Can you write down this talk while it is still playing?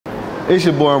It's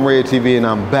your boy, I'm Red TV, and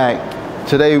I'm back.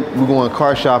 Today, we're going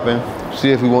car shopping, see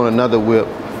if we want another whip.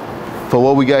 For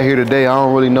what we got here today, I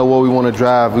don't really know what we want to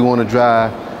drive. We want to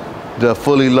drive the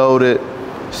fully loaded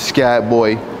Scat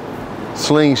Boy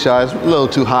Slingshot. It's a little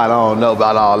too hot, I don't know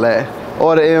about all that.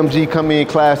 Or the AMG, come in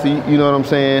classy, you know what I'm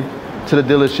saying, to the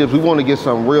dealerships. We want to get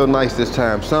something real nice this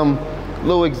time. Some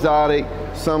little exotic,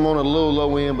 some on a little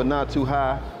low end, but not too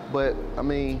high. But, I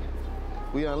mean,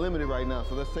 we unlimited right now,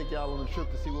 so let's take y'all on a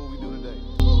trip to see what we do today.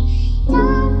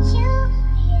 Don't you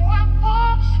feel like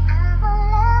that? I will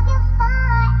love you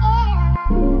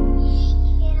forever. You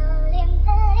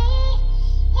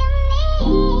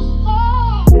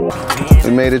don't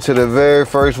We made it to the very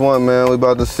first one, man. We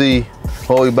about to see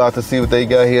what they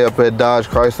got here up at Dodge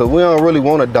Chrysler. We don't really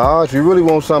want a Dodge. We really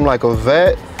want something like a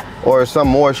Vet or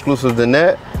something more exclusive than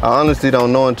that. I honestly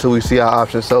don't know until we see our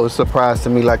options, so it's a surprise to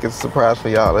me like it's a surprise for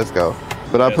y'all. Let's go.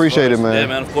 But yeah, I appreciate it, man. Yeah,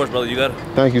 man, of course, brother, you got it.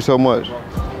 Thank you so much.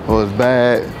 Well, it's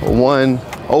bad. 0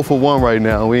 for 1 right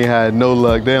now. We ain't had no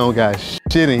luck. They don't got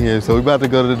shit in here, so we about to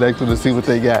go to the next one to see what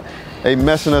they got. They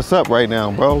messing us up right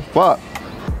now, bro. Fuck.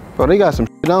 Bro, they got some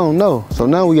shit I don't know. So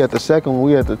now we at the second one.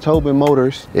 We at the Tobin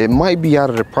Motors. It might be out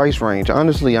of the price range.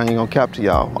 Honestly, I ain't gonna cap to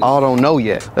y'all. I don't know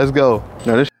yet. Let's go.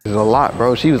 Now this is a lot,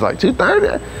 bro. She was like,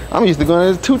 230. I'm used to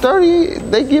going at 230.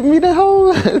 They give me the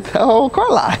whole car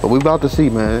lot. But we about to see,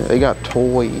 man. They got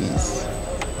toys.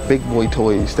 Big boy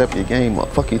toys. Step your game up.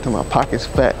 Fuck you to my pockets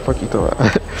fat. Fuck you to my.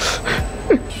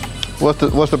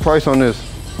 What's the price on this?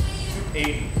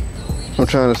 80. I'm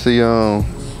trying to see,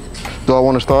 do I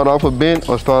want to start off with bent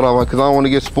or start off, because I don't want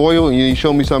to get spoiled and you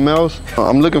show me something else?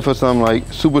 I'm looking for something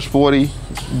like super sporty,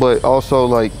 but also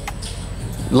like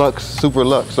luxe, super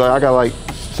luxe. So I got like,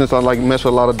 since I like mess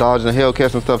with a lot of Dodge and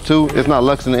Hellcats and stuff too, it's not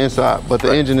luxe in the inside, but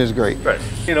the engine is great. Right.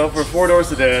 You know, for 4-door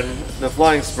sedan, the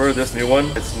Flying Spur, this new one,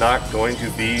 it's not going to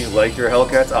be like your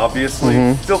Hellcats,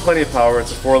 obviously. Still plenty of power.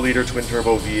 It's a 4-liter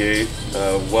twin-turbo V8,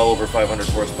 well over 500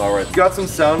 horsepower. It's got some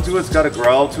sound to it. It's got a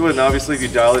growl to it, and obviously if you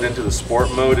dial it into the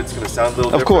sport mode, it's going to sound a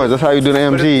little different. Of course, that's how you do the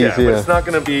MGs, but it's not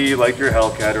going to be like your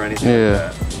Hellcat or anything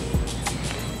like that.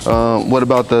 What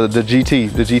about the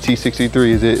GT, the GT63?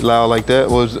 Is it loud like that?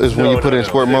 Or is when you put it in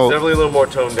sport mode? It's definitely a little more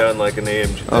toned down like an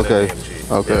AMG. Okay, an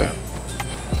AMG. okay. Yeah.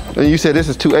 And you said this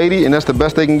is 280 and that's the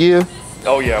best they can give?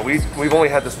 Oh yeah, we've only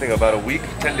had this thing about a week,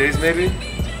 10 days maybe.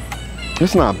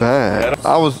 It's not bad.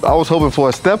 I was hoping for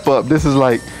a step up. This is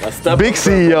like big up.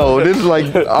 CEO. This is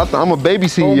like, I'm a baby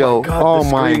CEO. Oh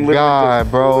my God,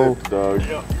 bro.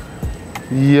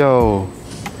 Yo.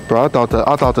 Bro, I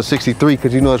thought the 63,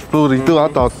 because you know it's fluidity through. I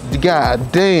thought,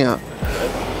 God damn.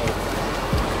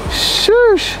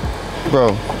 Shush.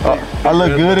 Bro, I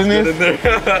look good in this?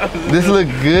 This look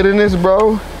good in this,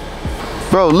 bro?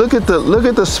 Bro, look at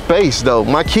the space though.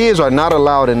 My kids are not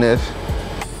allowed in this.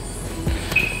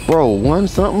 Bro, 1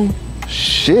 something?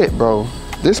 Shit, bro.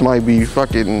 This might be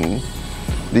fucking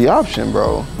the option,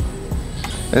 bro.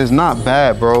 It's not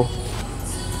bad, bro.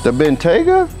 The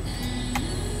Bentayga?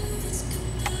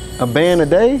 A band a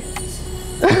day?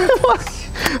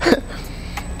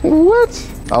 What?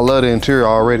 I love the interior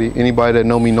already. Anybody that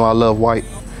know me know I love white.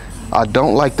 I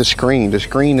don't like the screen. The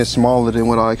screen is smaller than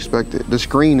what I expected. The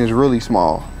screen is really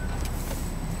small.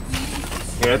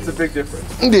 Yeah, it's a big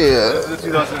difference. Yeah. This is a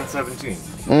 2017.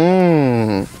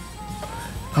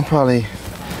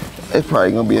 It's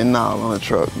probably gonna be a knob on the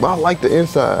truck. But I like the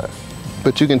inside.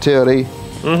 But you can tell they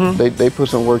put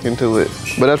some work into it.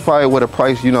 But that's probably what a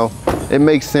price, you know, it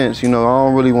makes sense, you know. I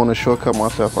don't really want to shortcut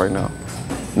myself right now.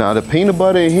 Now the peanut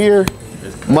butter in here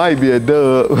might be a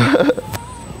dub.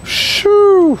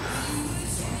 Shoo!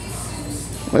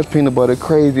 That's peanut butter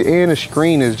crazy, and the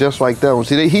screen is just like that one.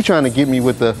 See, he trying to get me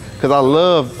with the, cause I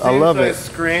love it.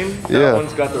 Screen. That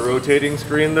one's got the rotating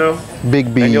screen though.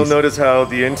 Big B's. And you'll notice how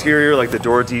the interior, like the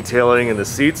door detailing and the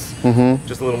seats,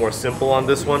 just a little more simple on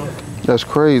this one. That's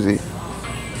crazy.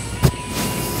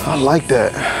 I like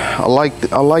that. I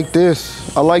like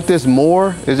this. I like this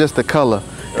more. It's just the color,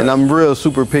 and I'm real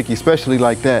super picky, especially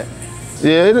like that.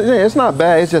 Yeah, it's not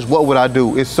bad. It's just what would I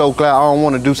do? It's so glad I don't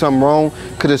want to do something wrong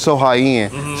because it's so high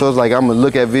end. So it's like I'm gonna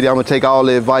look at video. I'm gonna take all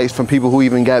the advice from people who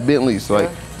even got Bentleys.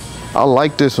 Like, I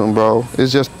like this one, bro.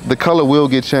 It's just the color will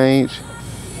get changed.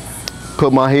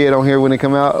 Put my head on here when it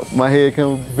come out. My head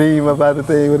come beam up out the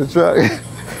thing with the truck.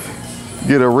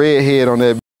 Get a red head on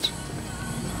that.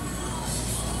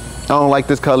 I don't like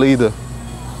this color either.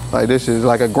 Like, this is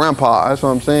like a grandpa. That's what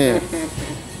I'm saying.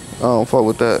 I don't fuck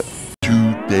with that.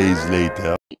 2 days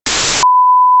later.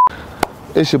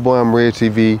 It's your boy, I'm Red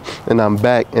TV, and I'm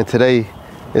back. And today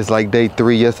is like day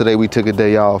 3. Yesterday we took a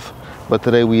day off, but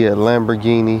today we at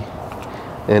Lamborghini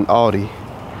and Audi.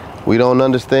 we don't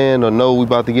understand or know we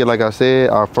about to get. Like I said,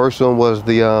 our first one was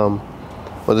the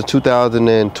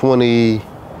 2020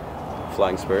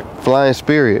 Flying Spur. Flying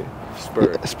Spirit.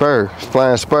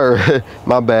 Flying Spur.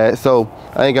 My bad. So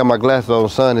I ain't got my glasses on. The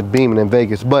sun is beaming in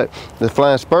Vegas, but the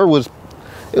Flying Spur was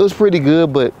pretty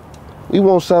good. But we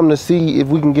want something to see if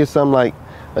we can get something like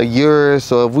a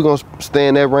Urus, or if we're gonna stay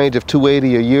in that range of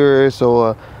 280 a Urus,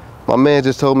 or my man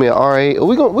just told me an R8.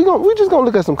 We just gonna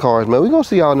look at some cars, man. We gonna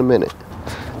see y'all in a minute.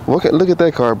 Look at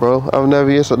that car, bro. I've never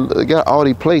it got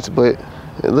Audi plates, but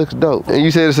it looks dope. And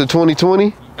you said it's a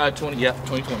 2020?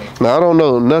 2020. Now I don't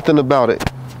know nothing about it,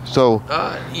 so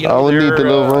you know, I would need the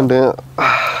little rundown.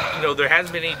 You know, there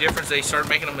hasn't been any difference. They started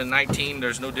making them in 19.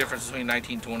 There's no difference between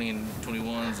 1920 and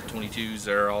 21s and 22s.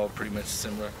 They're all pretty much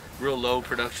similar. Real low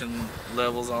production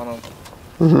levels on them.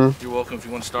 You're welcome if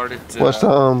you want to start it. What's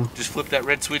just flip that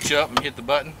red switch up and hit the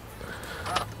button.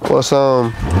 What's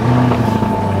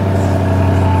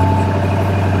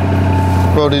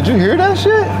Bro, did you hear that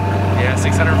shit? Yeah,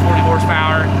 640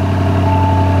 horsepower.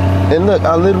 And look,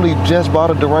 I literally just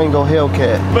bought a Durango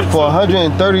Hellcat for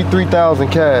 133,000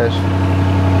 cash.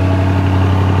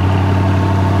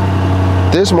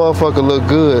 This motherfucker look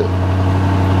good.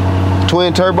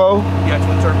 Twin turbo? Yeah,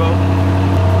 twin turbo.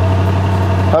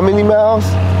 How many miles?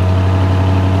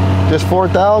 Just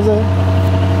 4,000?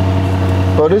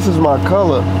 Bro, this is my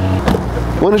color.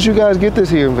 When did you guys get this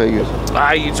here in Vegas?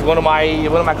 It's one of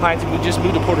my clients. We just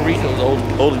moved to Puerto Rico.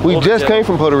 We just came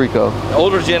from Puerto Rico. The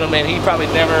older gentleman, he probably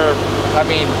never. I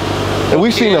mean. And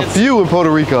we've seen a few in Puerto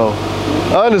Rico.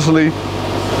 Honestly,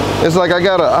 it's like I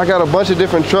got a bunch of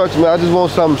different trucks, man. I just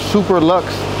want something super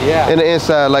luxe in the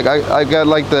inside. Like I got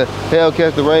like the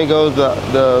Hellcats, the Rangos,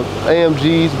 the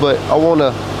AMGs, but I want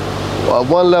a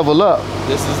one level up.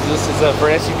 This is for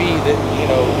SUV that, you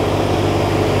know,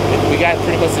 we got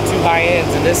pretty much the 2 high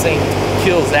ends, and this thing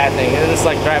kills that thing. And it's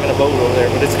like driving a boat over there,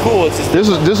 but it's cool. It's just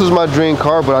this is my dream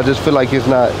car, but I just feel like it's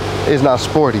not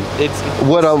sporty. This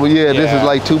is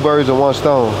like 2 birds with 1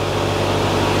 stone.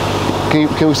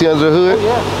 Can we see under the hood? Oh,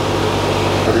 yeah.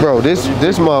 Bro, this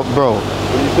month, bro,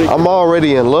 I'm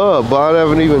already in love, but I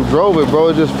haven't even drove it, bro.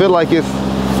 It just feel like it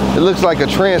looks like a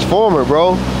transformer,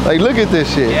 bro. Like, look at this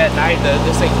shit. Yeah, at night,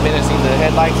 this thing's menacing. The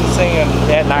headlights and thing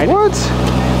at night. What?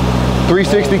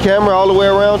 360 camera all the way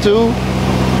around too.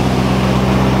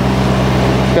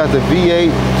 Got the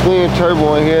V8 twin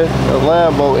turbo in here, a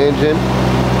Lambo engine.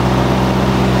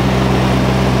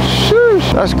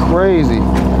 Sheesh, that's crazy.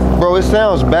 Bro, it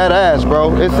sounds badass,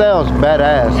 bro. It sounds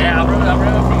badass. Yeah, I'll run it up for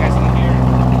you guys in here.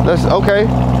 That's okay.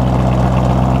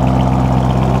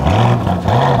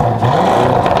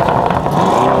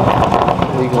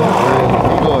 He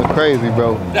going crazy,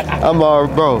 bro. I'm all,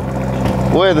 bro.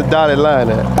 Where's the dotted line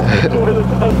at?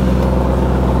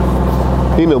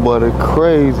 Peanut butter,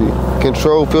 crazy.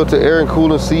 Control filter, air and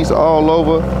cooling seats all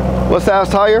over. What size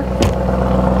tire?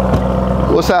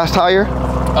 What size tire?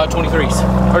 23s.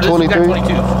 Or 23?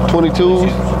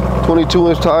 22s.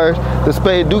 22-inch tires. The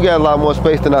space do got a lot more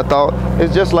space than I thought.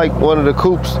 It's just like one of the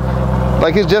coupes.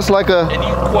 Like, it's just like a... And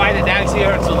you can quiet it down, you see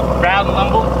how it's proud and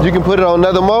humble? You can put it on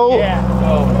another mode? Yeah.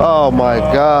 Oh my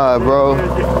God, bro.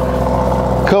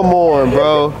 Come on,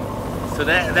 bro. So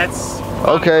that's...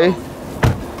 Okay.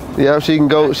 Yeah, she can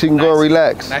go and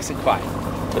relax. Nice and quiet.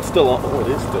 It's still on. Oh, it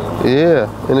is still on.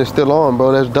 Yeah, and it's still on,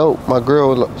 bro. That's dope. My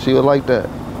girl, she would like that.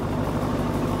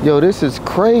 Yo, this is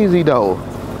crazy though.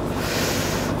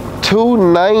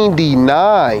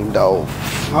 $299 though.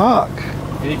 Fuck.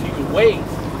 And if you could wait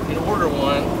and order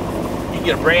one, you can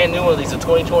get a brand new one of these, a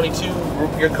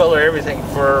 2022, your color, everything,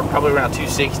 for probably around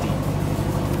 $260.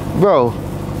 Bro.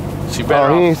 So you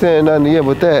better he ain't saying nothing yet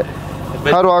with that.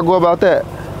 But how do I go about that?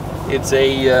 It's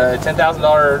a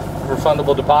 $10,000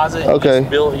 refundable deposit. Okay.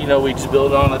 We just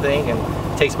build it on the thing, and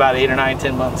it takes about 8 or 9,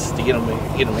 10 months to get them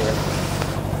here.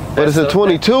 But it's a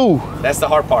 22. That's the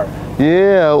hard part.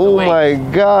 Yeah, oh my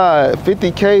God,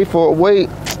 50K for a weight.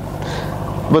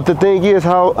 But the thing is,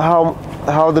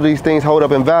 how do these things hold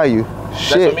up in value? That's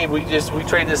Shit. what I mean. We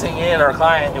trade this thing in, our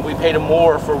client, and we paid him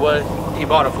more for what he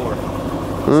bought it for.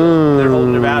 So they're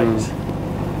holding their values.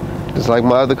 Just like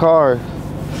my other cars.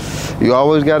 You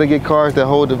always got to get cars that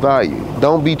hold the value.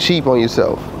 Don't be cheap on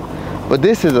yourself. But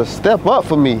this is a step up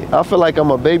for me. I feel like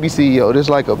I'm a baby CEO. This is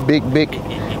like a big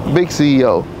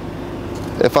CEO.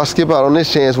 If I skip out on this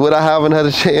chance, would I have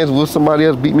another chance? Will somebody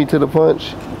else beat me to the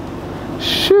punch?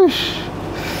 Shush.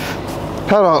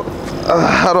 How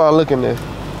do I look in this?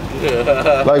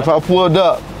 Like if I pulled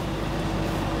up.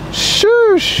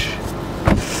 Shush.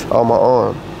 On my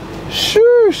arm.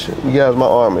 Shush. You guys, my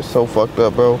arm is so fucked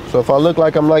up, bro. So if I look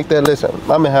like I'm like that, listen,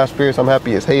 I'm in high spirits. I'm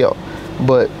happy as hell.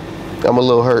 But I'm a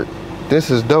little hurt. This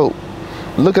is dope.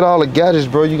 Look at all the gadgets,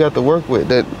 bro, you got to work with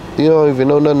that you don't even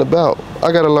know nothing about.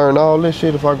 I gotta learn all this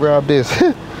shit if I grab this.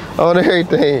 On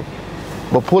everything.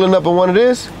 But pulling up in one of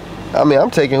this, I mean,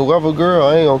 I'm taking whoever girl,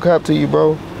 I ain't gonna cop to you,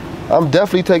 bro. I'm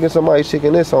definitely taking somebody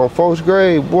chicken this on 4th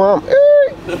grade. Boy, I'm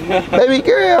baby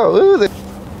girl. Ooh,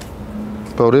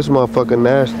 bro, this motherfucker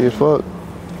nasty as fuck.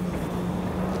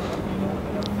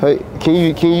 Hey, can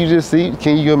you just see?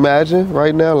 Can you imagine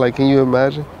right now? Like, can you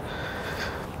imagine?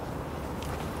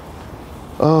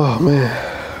 Oh man.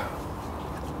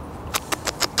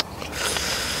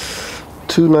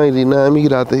 $299. Let me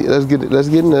get out the. Let's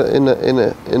get in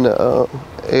the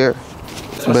air.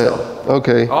 Bet.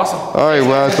 Okay. Awesome. All right,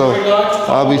 Rod. So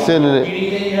I'll be sending it.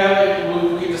 Anything you have it,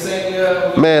 we'll get the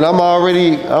same. Man, I'm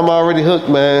already hooked,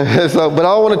 man. So, but I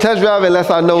don't want to test drive it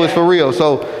unless I know it's for real.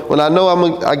 So when I know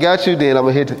I got you, then I'm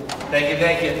gonna hit it.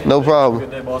 Thank you. No problem.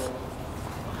 Good day, boss.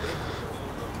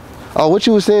 Oh, what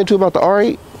you were saying too about the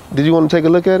R8? Did you want to take a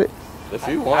look at it? If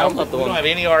you want, I'm not the We one. don't have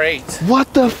any R8s.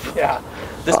 What the? F Yeah.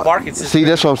 This market's just See,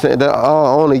 that's what I'm saying. That,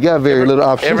 I only got very little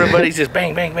options. everybody's just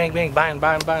bang, bang, bang, bang,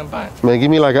 buying. Man,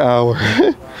 give me like an hour.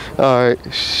 All right,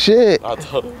 shit. I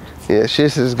told him. Yeah,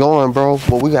 shit is going, bro.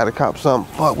 But we gotta cop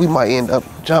something. Fuck, we might end up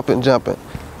jumping.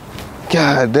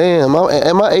 God damn,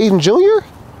 am I Aiden Jr.?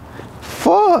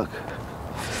 Fuck.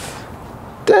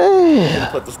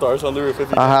 Damn. Put the stars on the roof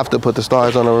if you I have to put the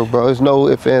stars on the roof, bro. There's no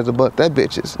ifs, ands, or buts. That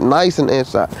bitch is nice and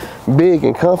inside, big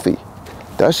and comfy.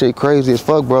 That shit crazy as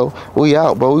fuck, bro. We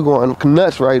out, bro. We going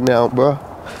nuts right now, bro.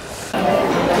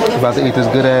 About to eat this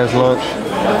good ass lunch.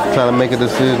 Trying to make a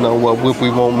decision on what whip we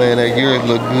want, man. That Urus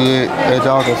look good. As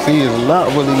y'all can see, there's not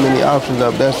really many options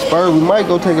up that Spur. We might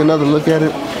go take another look at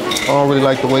it. I don't really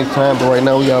like to waste time, but right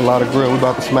now we got a lot of grill. We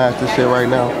about to smash this shit right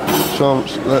now. Show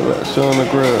them the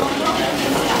grill.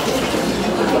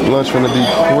 Lunch finna be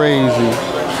crazy.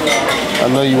 I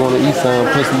know you want to eat some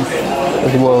pussy.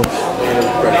 Well,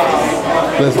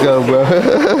 let's go, bro.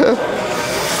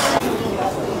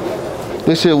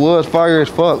 This shit was fire as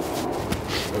fuck.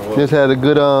 Just had a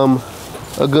good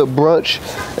brunch,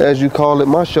 as you call it.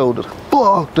 My shoulder's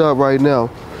fucked up right now,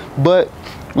 but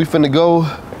we finna go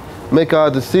make our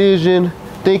decision,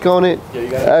 think on it,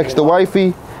 ask the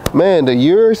wifey. Man, the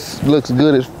Urus looks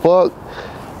good as fuck.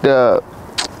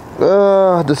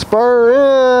 The Spur,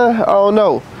 I don't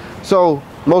know. So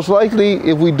most likely,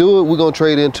 if we do it, we're gonna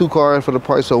trade in 2 cars for the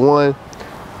price of 1.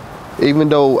 Even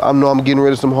though I know I'm getting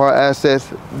rid of some hard assets,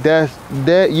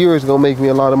 that Urus gonna make me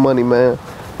a lot of money, man.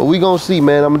 But we gonna see,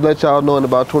 man. I'm gonna let y'all know in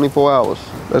about 24 hours.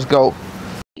 Let's go.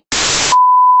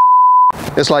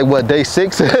 It's like, what, day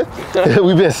 6?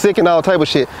 We've been sick and all type of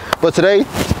shit. But today,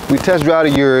 we test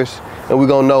drive the Urus, and we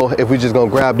gonna know if we just gonna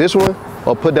grab this one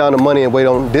or put down the money and wait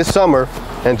on this summer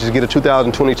and just get a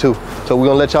 2022. So we're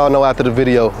gonna let y'all know after the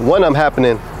video when I'm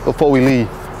happening before we leave.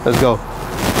 Let's go.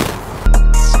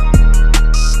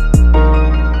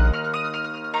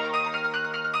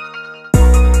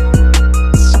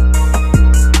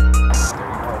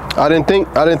 I didn't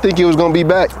think he was gonna be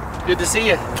back. Good to see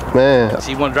you. Man.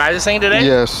 So you want to drive this thing today?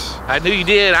 Yes. I knew you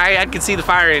did. I could see the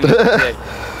fire in you today.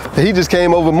 He just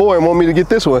came over more and want me to get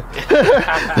this one.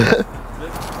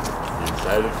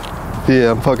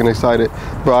 Yeah, I'm fucking excited.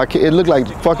 Bro, it looked like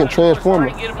fucking Transformer.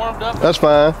 Get it warmed up. That's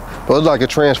fine. But it's like a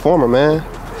Transformer, man.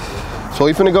 So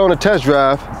we finna go on a test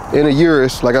drive in a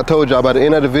Urus. Like I told y'all by the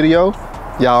end of the video,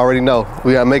 y'all already know.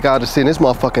 We gotta make our decision. This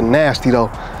motherfucking nasty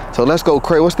though. So let's go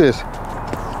crazy. What's this?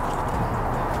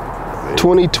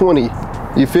 2020.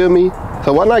 You feel me?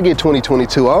 So why not get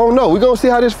 2022? I don't know. We're gonna see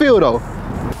how this feel though.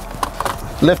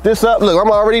 Lift this up. Look,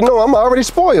 I'm already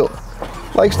spoiled.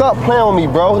 Like, stop playing with me,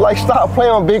 bro. Like, stop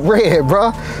playing with Big Red,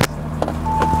 bro.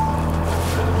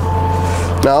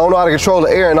 Now, I don't know how to control the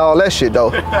air and all that shit,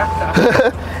 though.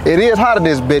 It is hot in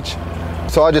this bitch.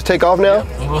 So I just take off now?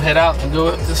 Yeah, we'll head out and go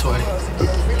up this way.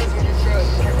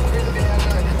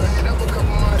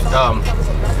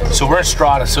 So we're in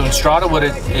Strata. So in Strata, what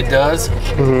it does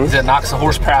is it knocks the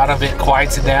horsepower out of it,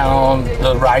 quiets it down.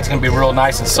 The ride's gonna be real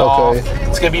nice and soft. Okay.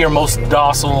 It's gonna be your most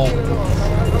docile.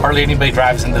 Hardly anybody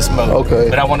drives in this mode. Okay.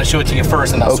 But I want to show it to you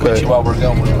first, and I'll switch you while we're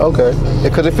going. Okay.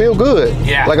 Because it feels good.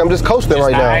 Yeah. Like I'm just coasting Just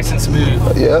right nice now. and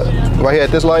smooth. Yeah. Right here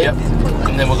at this light? Yep.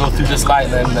 And then we'll go through this light,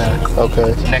 and then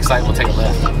Okay. the next light we'll take a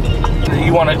left.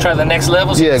 You want to try the next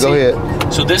level? So Yeah, you can go see?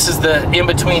 ahead. So this is the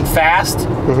in-between fast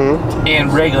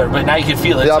and regular, but now you can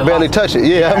feel it. Yeah, I It's a barely lot- touch it.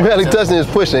 Yeah, I'm barely touching it. It's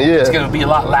pushing. Yeah. It's going to be a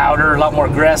lot louder, a lot more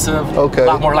aggressive, Okay. a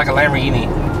lot more like a Lamborghini.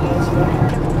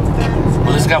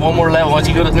 Well, this got one more level. Once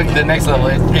you go to the next level,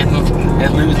 it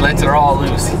lets it all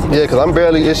loose. Yeah,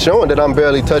 because it's showing that I'm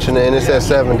barely touching it and it's at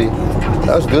 70.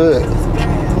 That's good.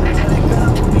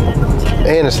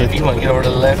 And it's If you want to get over to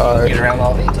the left, All right. get around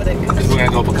all. Because we're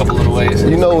gonna go up a couple little ways.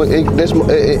 you know,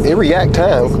 it react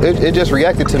time. It just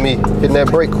reacted to me hitting that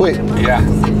brake quick. Yeah.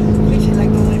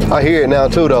 I hear it now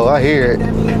too, though. I hear it.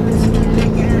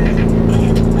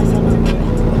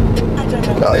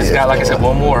 Oh, It's yeah. got, like I said,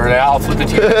 one more. I'll flip it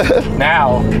to you.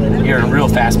 Now you're in real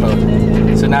fast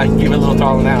mode. So now you give it a little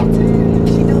throttle now.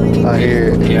 I hear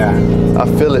it. Yeah. I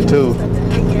feel it too.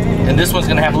 And this one's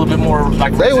gonna have a little bit more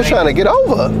like They was trying to get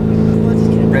over.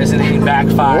 resonating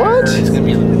backfire. What? It's gonna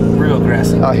be real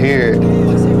aggressive. I hear it.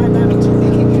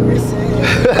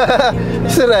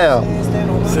 Sit down.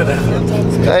 Sit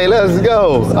down. Hey, let's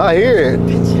go. I hear it.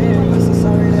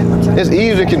 It's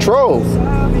easy to control.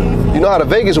 You know how the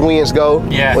Vegas winds go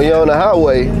Yeah. when you're on the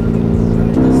highway.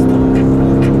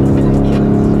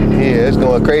 Yeah, it's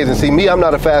going crazy. See, me, I'm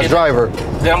not a fast driver.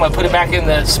 Then I'm gonna put it back in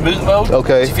the smooth mode.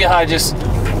 Okay. Do you feel how I just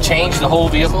changed the whole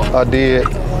vehicle? I did.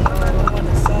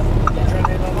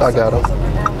 I got him.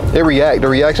 The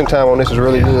reaction time on this is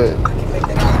really good.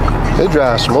 It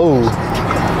drives smooth.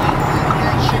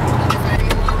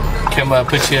 Come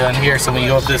put you in here so when you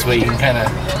go up this way you can kind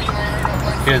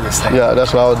of hear this thing. Yeah,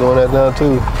 that's what I was doing that now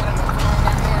too.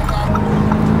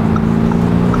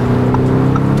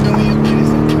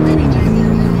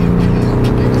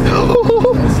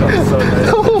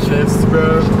 Shifts,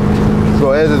 bro.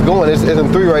 So as it's going, it's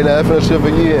in 3 right now. It's gonna shift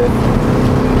again.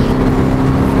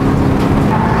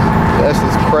 This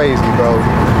is crazy, bro.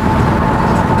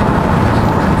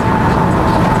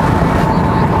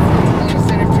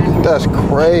 That's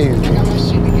crazy.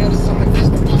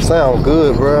 Sound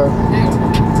good, bro.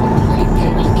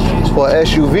 For an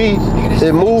SUV,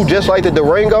 it moved just like the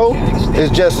Durango.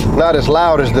 It's just not as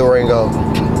loud as the Durango.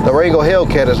 The Durango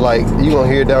Hellcat is like you gonna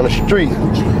hear it down the street,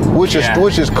 which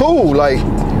is cool. Like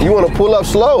you want to pull up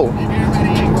slow.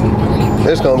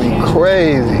 It's gonna be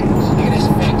crazy.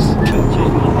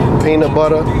 Peanut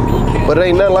butter, but it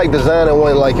ain't nothing like designing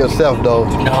one like yourself though.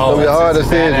 No, it's gonna be a hard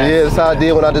decision. Yeah, that's how I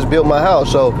did when I just built my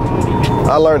house. So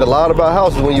I learned a lot about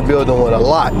houses when you building one. A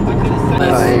lot.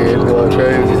 I hear it's going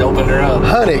crazy. Just opened her up.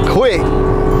 100 quick.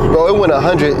 Bro, it went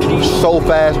 100 so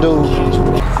fast, dude.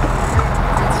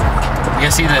 You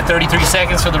see the 33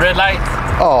 seconds for the red light?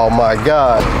 Oh my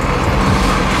God.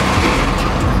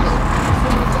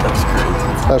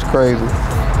 That's crazy.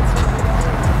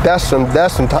 That's some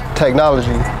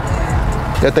technology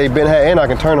that they've been had, and I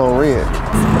can turn on red.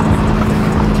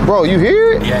 Bro, you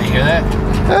hear it? Yeah, you hear that?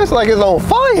 That's like it's on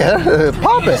fire. You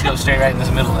Popping. just go straight right in this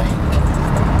middle lane.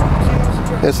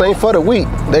 This ain't for the weak.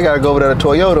 They gotta go over there to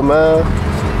Toyota, man.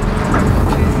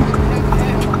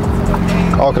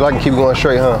 Oh, cause I can keep going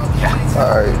straight, huh? Yeah.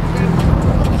 All right.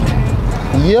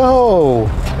 Yo.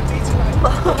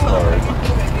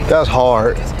 That's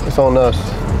hard. It's on us.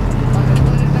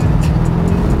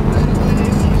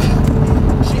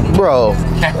 Bro,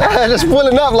 just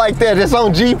pulling up like that, it's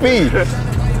on GP.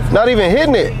 Not even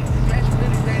hitting it.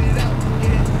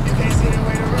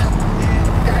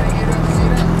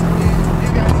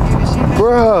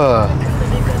 Bruh.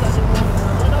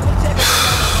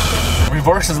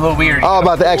 Reverse is a little weird. I'm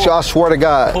about to ask you, I swear to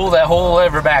God. Pull that whole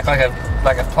lever back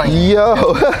like a plane. Yo.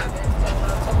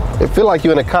 It feel like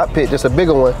you're in a cockpit, just a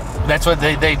bigger one. That's what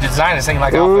they designed this thing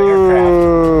like off the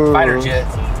aircraft, fighter jet.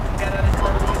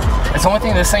 It's the only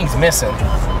thing this thing's missing.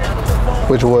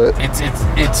 Which what?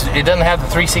 It doesn't have the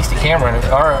 360 camera in it.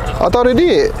 Or, I thought it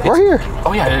did. Right here.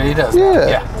 oh yeah, it does. Yeah.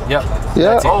 Yeah. Yep.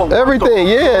 Yeah. That's it. Everything.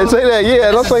 Yeah. Say that.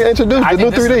 Yeah. That's like introduced I the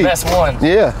new think this 3D. is the best one.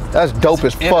 Yeah. That's dope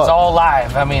as It is fuck. all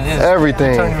live. I mean, it's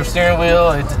Everything. Turn your steering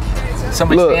wheel.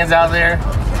 Somebody Look. stands out there.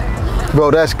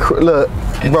 Bro, that's look,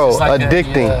 It's bro, just like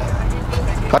addicting.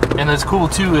 And it's cool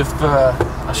too if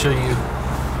I'll show you.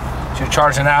 If you're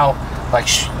charging out, like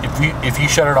if you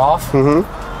shut it off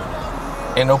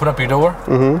and open up your door.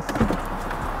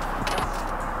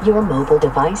 Your mobile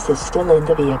device is still in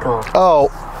the vehicle. Oh,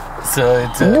 So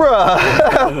it's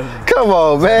bruh. Come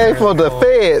on, man. For the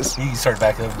feds. you can start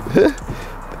back up.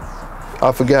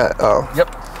 I forgot. Oh, Yep.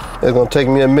 it's gonna take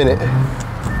me a minute.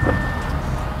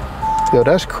 Yo,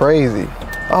 that's crazy.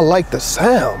 I like the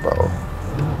sound, bro.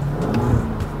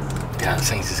 Yeah, this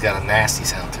thing's just got a nasty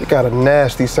sound to It it. got a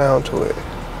nasty sound to it.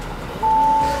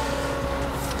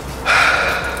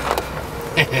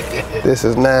 This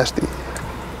is nasty.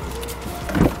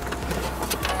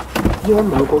 Your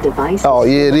mobile device. Oh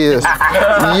yeah, it is.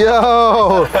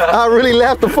 Yo, I really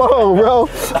left the phone, bro.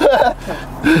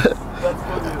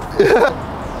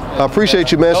 I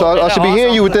appreciate you, man. So I should be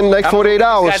hearing you within the next 48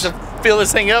 hours. You guys to fill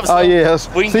this thing up. So Oh yes.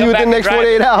 we can See come you back within the and next drive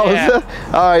 48 it. hours.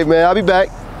 Yeah. All right, man. I'll be back.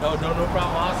 No problem.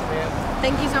 Awesome, man.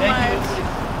 Thank you so Thank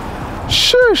much. you.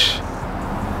 Shush.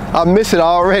 I miss it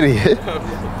already.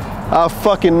 I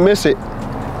fucking miss it.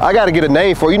 I gotta get a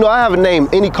name for it. You know, I haven't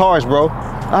named any cars, bro.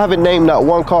 I haven't named not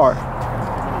one car.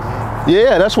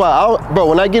 Yeah, that's why, bro,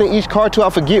 when I get in each car too, I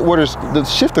forget where the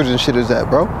shifters and shit is at,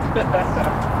 bro.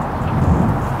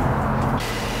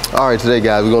 All right, today,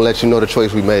 guys, we're gonna let you know the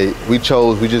choice we made. We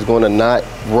just gonna not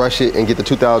rush it and get the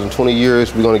 2020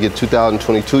 years. We're gonna get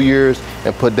 2022 years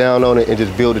and put down on it and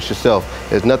just build it yourself.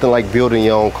 There's nothing like building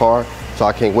your own car. So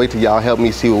I can't wait till y'all help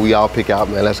me see what we all pick out,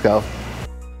 man. Let's go.